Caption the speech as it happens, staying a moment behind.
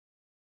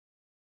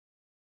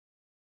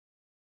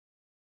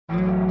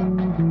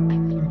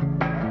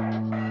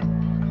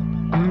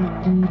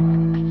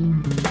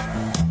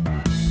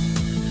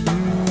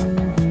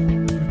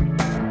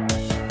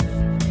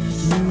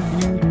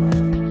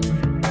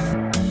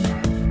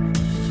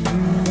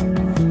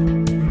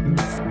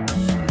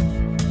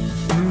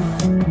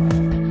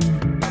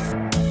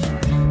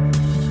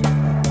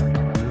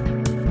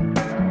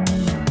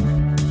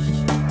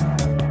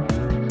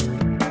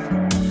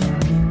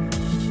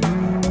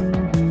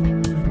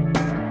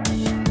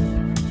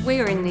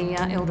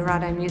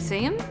Eldorado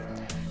Museum.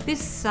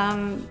 This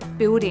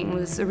building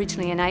was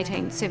originally an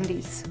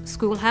 1870s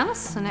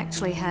schoolhouse and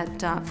actually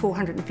had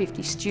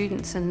 450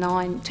 students and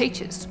 9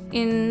 teachers.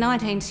 In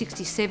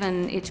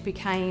 1967 it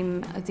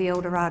became the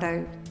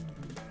Eldorado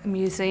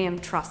Museum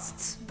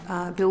Trust's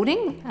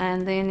building,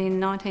 and then in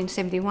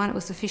 1971 it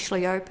was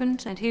officially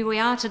opened, and here we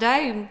are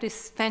today,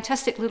 this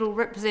fantastic little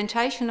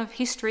representation of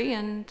history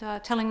and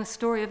telling the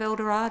story of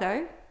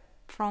Eldorado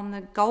from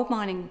the gold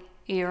mining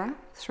era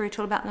through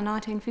till about the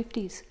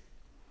 1950s.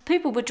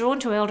 People were drawn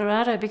to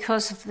Eldorado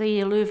because of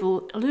the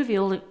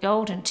alluvial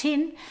gold and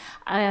tin.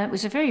 It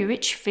was a very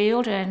rich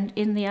field, and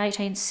in the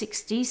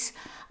 1860s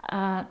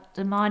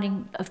the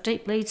mining of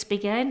deep leads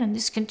began, and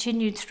this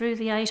continued through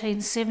the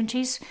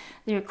 1870s.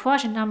 There were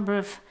quite a number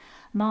of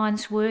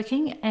mines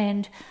working,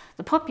 and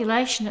the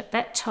population at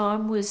that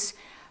time was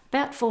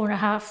about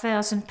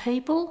 4,500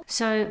 people.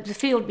 So the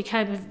field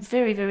became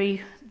very,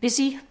 very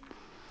busy,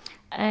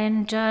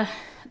 and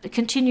it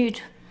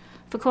continued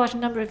for quite a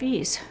number of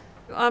years.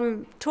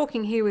 I'm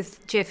talking here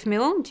with Jeff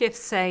Mill.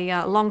 Jeff's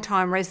a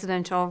long-time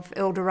resident of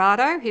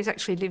Eldorado. He's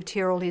actually lived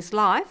here all his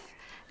life,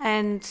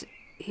 and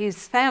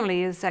his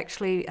family has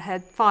actually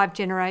had 5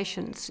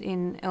 generations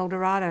in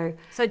Eldorado.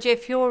 So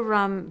Jeff, your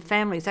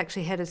family's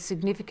actually had a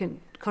significant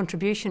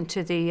contribution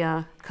to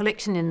the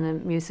collection in the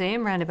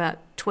museum, around about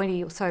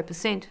 20% or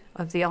so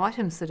of the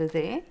items that are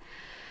there.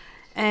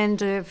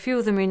 And a few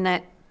of them in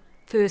that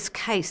first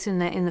case, in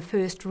the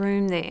first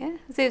room there.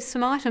 There's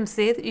some items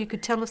there that you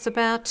could tell us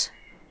about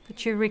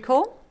that you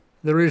recall?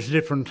 There is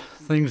different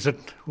things that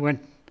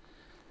went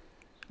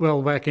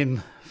well back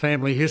in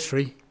family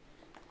history,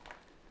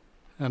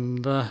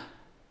 and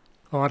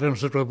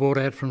items that were brought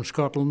out from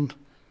Scotland,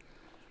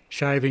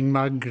 shaving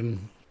mug,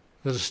 and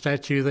there's a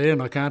statue there,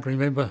 and I can't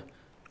remember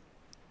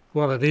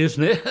what it is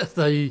now,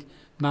 the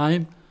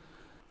name,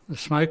 the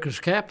smoker's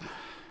cap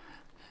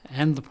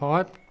and the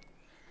pipe,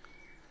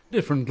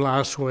 different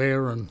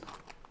glassware and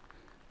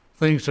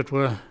things that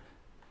were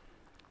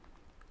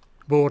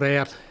brought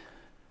out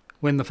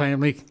when the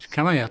family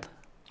come out.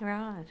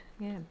 Right,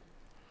 yeah.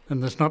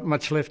 And there's not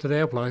much left at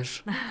our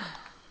place.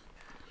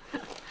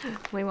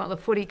 We want the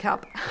footy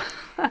cup.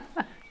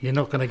 You're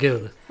not going to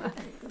get it.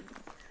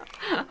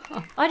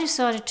 I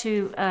decided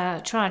to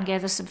try and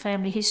gather some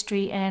family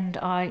history, and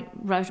I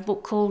wrote a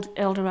book called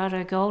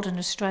Eldorado Gold, an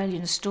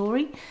Australian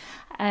Story.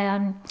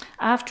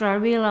 After I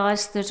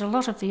realised that a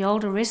lot of the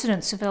older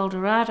residents of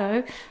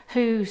Eldorado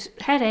who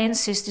had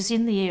ancestors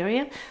in the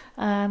area,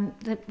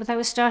 that they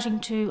were starting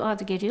to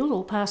either get ill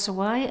or pass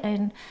away,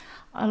 and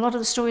a lot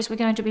of the stories were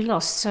going to be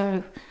lost,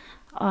 so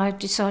I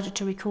decided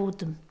to record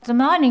them. The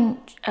mining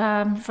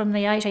from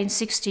the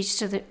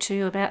 1860s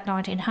to about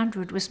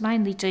 1900 was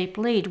mainly deep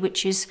lead,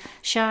 which is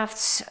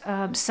shafts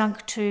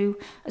sunk to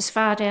as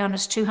far down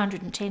as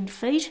 210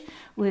 feet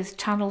with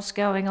tunnels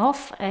going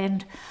off,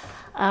 and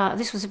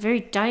this was a very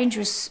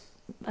dangerous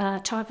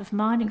type of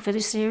mining for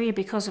this area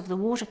because of the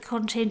water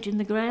content in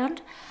the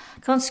ground.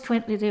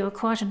 Consequently, there were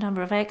quite a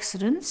number of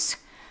accidents.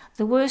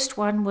 The worst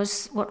one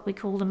was what we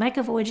call the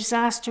McAvoy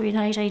disaster in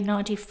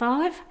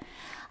 1895,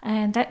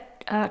 and that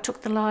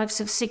took the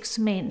lives of 6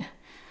 men.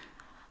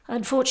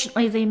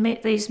 Unfortunately,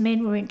 these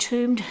men were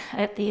entombed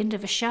at the end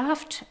of a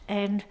shaft,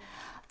 and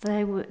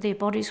their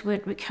bodies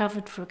weren't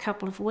recovered for a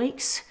couple of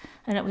weeks,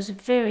 and it was a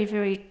very,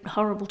 very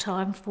horrible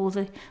time for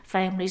the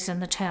families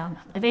and the town.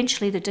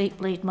 Eventually the deep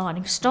lead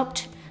mining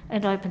stopped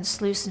and open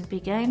sluicing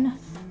began,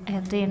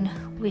 and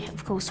then we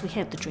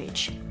had the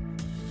dredge.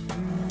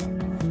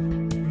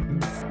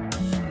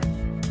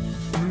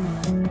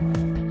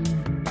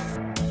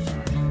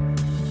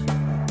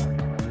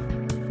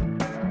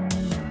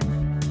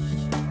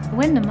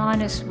 When the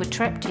miners were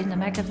trapped in the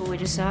McAvoy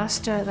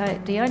disaster,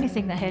 the only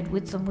thing they had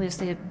with them was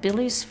their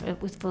billies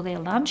for their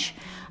lunch,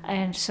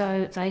 and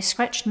so they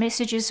scratched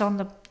messages on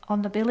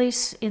the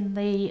billies.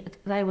 They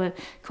were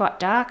quite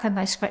dark, and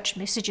they scratched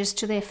messages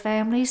to their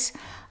families,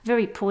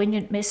 very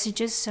poignant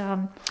messages.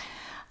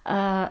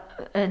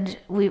 And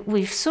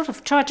we've sort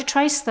of tried to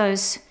trace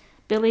those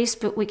billies,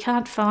 but we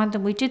can't find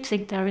them. We did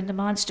think they were in the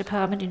mines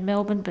department in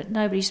Melbourne, but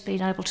nobody's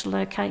been able to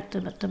locate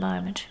them at the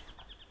moment.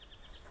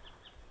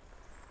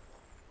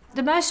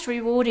 The most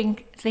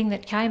rewarding thing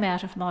that came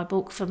out of my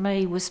book for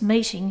me was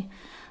meeting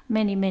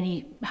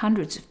many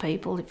hundreds of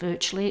people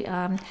virtually,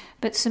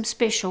 but some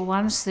special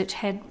ones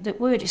that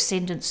were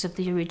descendants of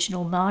the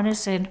original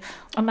miners, and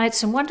I made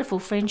some wonderful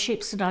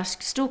friendships, and I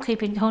still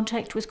keep in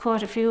contact with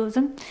quite a few of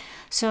them.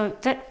 So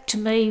that to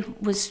me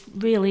was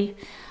really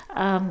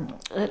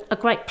a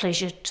great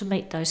pleasure to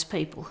meet those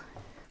people.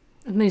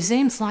 The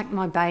museum's like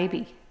my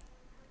baby,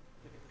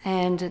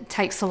 and it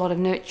takes a lot of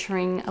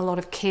nurturing, a lot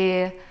of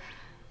care.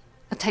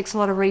 It takes a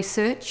lot of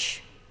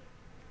research,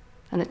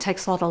 and it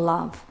takes a lot of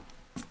love,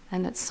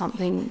 and it's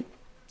something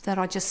that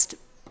I just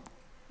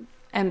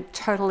am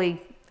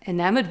totally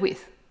enamoured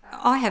with.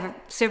 I have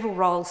several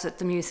roles at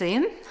the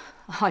museum.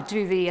 I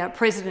do the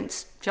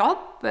president's job,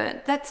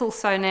 but that's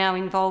also now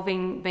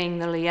involving being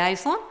the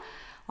liaison.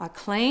 I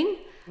clean,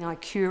 I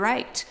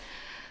curate,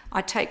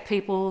 I take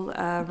people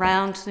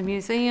around the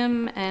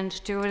museum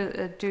and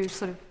do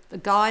sort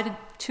of guided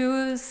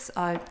tours.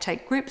 I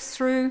take groups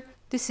through.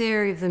 This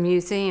area of the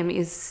museum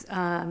is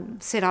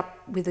set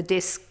up with a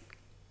desk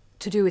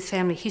to do with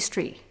family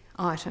history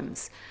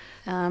items.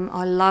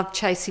 I love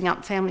chasing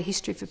up family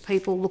history for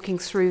people, looking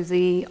through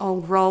the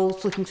old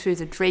rolls, looking through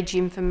the dredge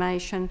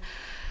information.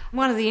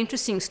 One of the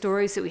interesting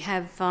stories that we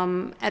have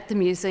at the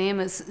museum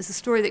is a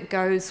story that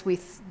goes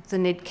with the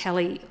Ned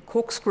Kelly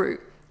corkscrew.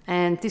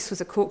 And this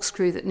was a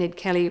corkscrew that Ned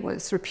Kelly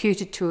was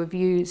reputed to have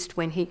used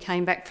when he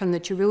came back from the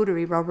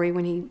Jerilderie robbery,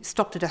 when he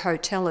stopped at a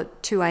hotel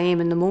at 2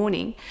 a.m. in the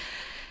morning.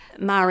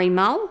 Marie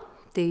Mull,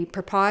 the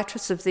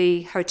proprietress of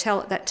the hotel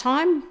at that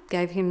time,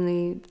 gave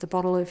him the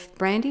bottle of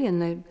brandy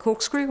and the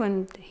corkscrew,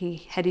 and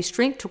he had his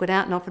drink, took it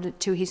out and offered it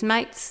to his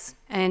mates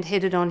and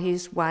headed on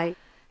his way.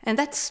 And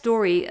that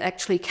story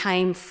actually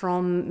came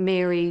from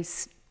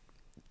Mary's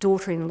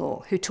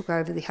daughter-in-law, who took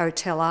over the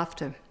hotel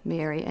after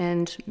Mary,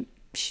 and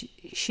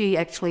she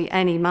actually,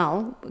 Annie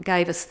Mull,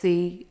 gave us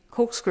the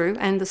corkscrew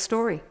and the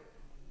story.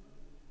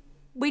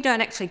 We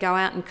don't actually go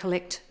out and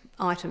collect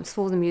items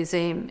for the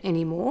museum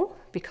anymore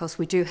because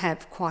we do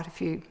have quite a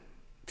few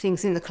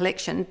things in the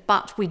collection,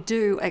 but we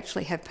do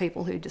actually have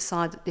people who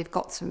decide that they've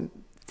got some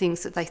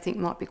things that they think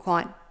might be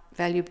quite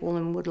valuable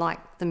and would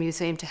like the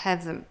museum to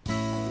have them.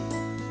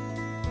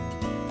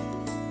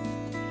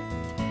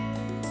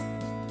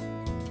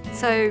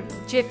 So,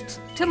 Jeff,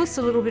 tell us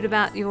a little bit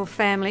about your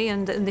family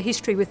and the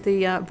history with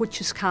the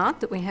butcher's cart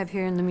that we have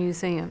here in the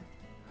museum.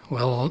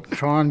 Well, I'll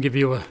try and give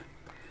you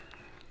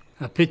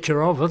a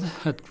picture of it.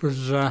 It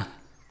was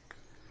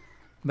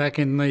back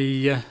in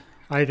the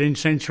 18th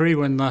century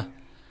when the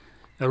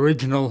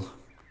original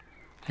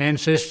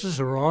ancestors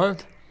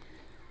arrived.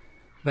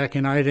 Back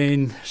in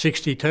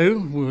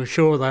 1862, we were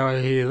sure they were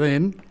here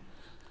then.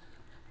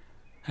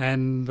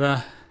 And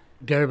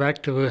go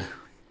back to a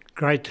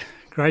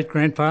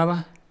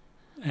great-grandfather.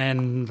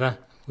 And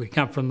we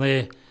come from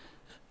there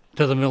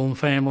to the Milne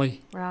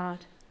family. Right.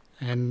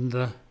 And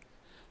there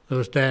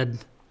was Dad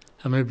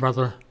and my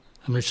brother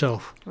and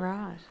myself.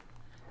 Right.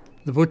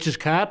 The butcher's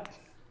cart,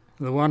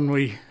 the one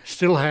we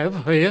still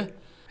have here,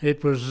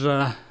 it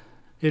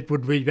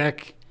would be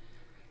back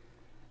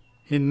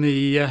in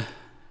the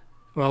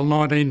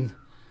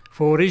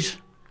 1940s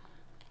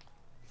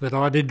that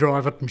I did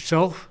drive it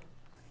myself.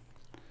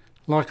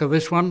 Like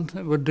this one,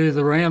 it would do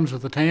the rounds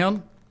of the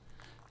town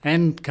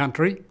and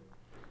country.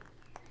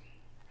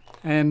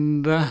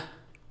 And that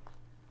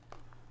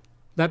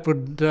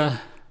would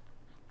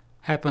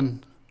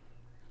happen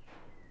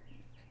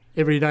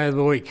every day of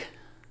the week.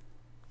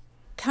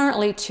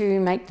 Currently, to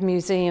make the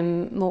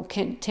museum more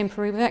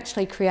contemporary, we've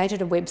actually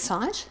created a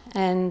website,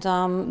 and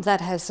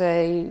that has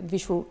a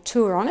visual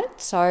tour on it,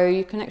 so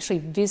you can actually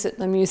visit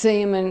the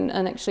museum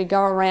and actually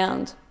go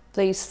around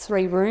these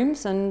 3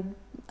 rooms and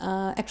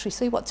actually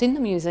see what's in the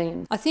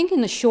museum. I think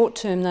in the short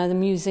term, though, the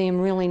museum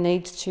really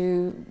needs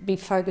to be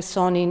focused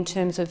on in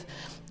terms of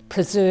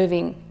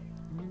preserving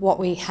what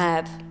we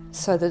have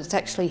so that it's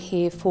actually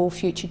here for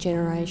future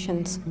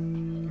generations.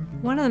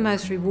 One of the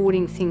most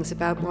rewarding things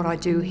about what I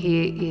do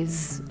here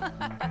is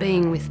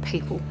being with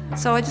people.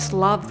 So I just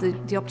love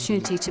the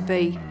opportunity to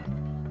be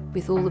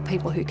with all the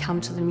people who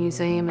come to the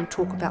museum and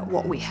talk about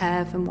what we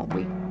have and what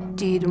we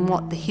did and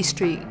what the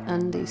history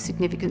and the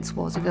significance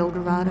was of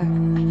Eldorado.